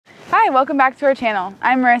welcome back to our channel.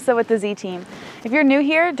 I'm Marissa with the Z Team. If you're new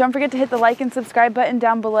here, don't forget to hit the like and subscribe button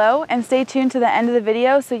down below and stay tuned to the end of the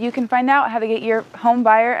video so you can find out how to get your home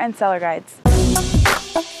buyer and seller guides.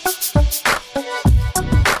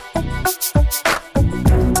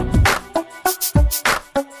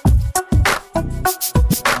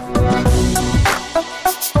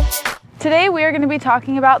 Today we are going to be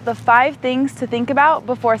talking about the 5 things to think about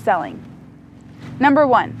before selling. Number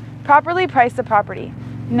 1, properly price the property.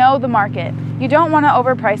 Know the market. You don't want to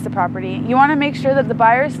overprice the property. You want to make sure that the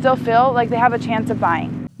buyers still feel like they have a chance of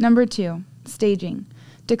buying. Number 2, staging.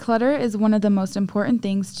 Declutter is one of the most important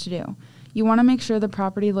things to do. You want to make sure the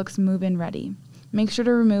property looks move-in ready. Make sure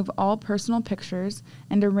to remove all personal pictures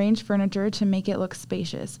and arrange furniture to make it look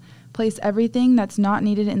spacious. Place everything that's not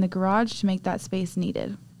needed in the garage to make that space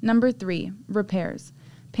needed. Number 3, repairs.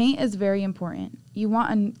 Paint is very important. You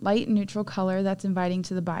want a light neutral color that's inviting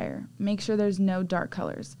to the buyer. Make sure there's no dark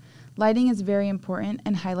colors. Lighting is very important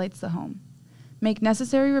and highlights the home. Make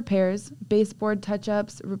necessary repairs, baseboard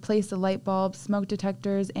touch-ups, replace the light bulbs, smoke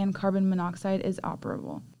detectors, and carbon monoxide is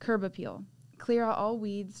operable. Curb appeal. Clear out all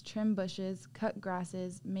weeds, trim bushes, cut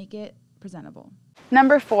grasses, make it presentable.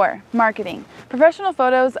 Number 4, marketing. Professional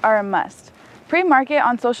photos are a must. Pre-market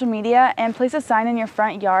on social media and place a sign in your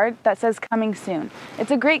front yard that says coming soon. It's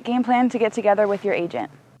a great game plan to get together with your agent.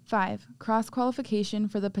 5, cross-qualification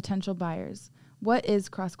for the potential buyers. What is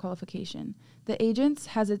cross-qualification? The agent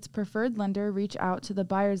has its preferred lender reach out to the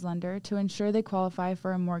buyer's lender to ensure they qualify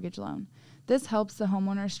for a mortgage loan. This helps the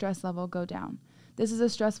homeowner's stress level go down. This is a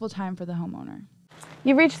stressful time for the homeowner.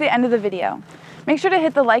 You've reached the end of the video. Make sure to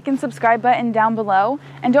hit the like and subscribe button down below,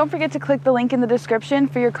 and don't forget to click the link in the description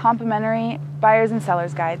for your complimentary buyers and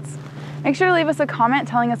sellers guides. Make sure to leave us a comment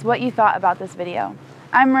telling us what you thought about this video.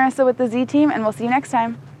 I'm Marissa with the Z Team, and we'll see you next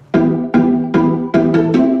time.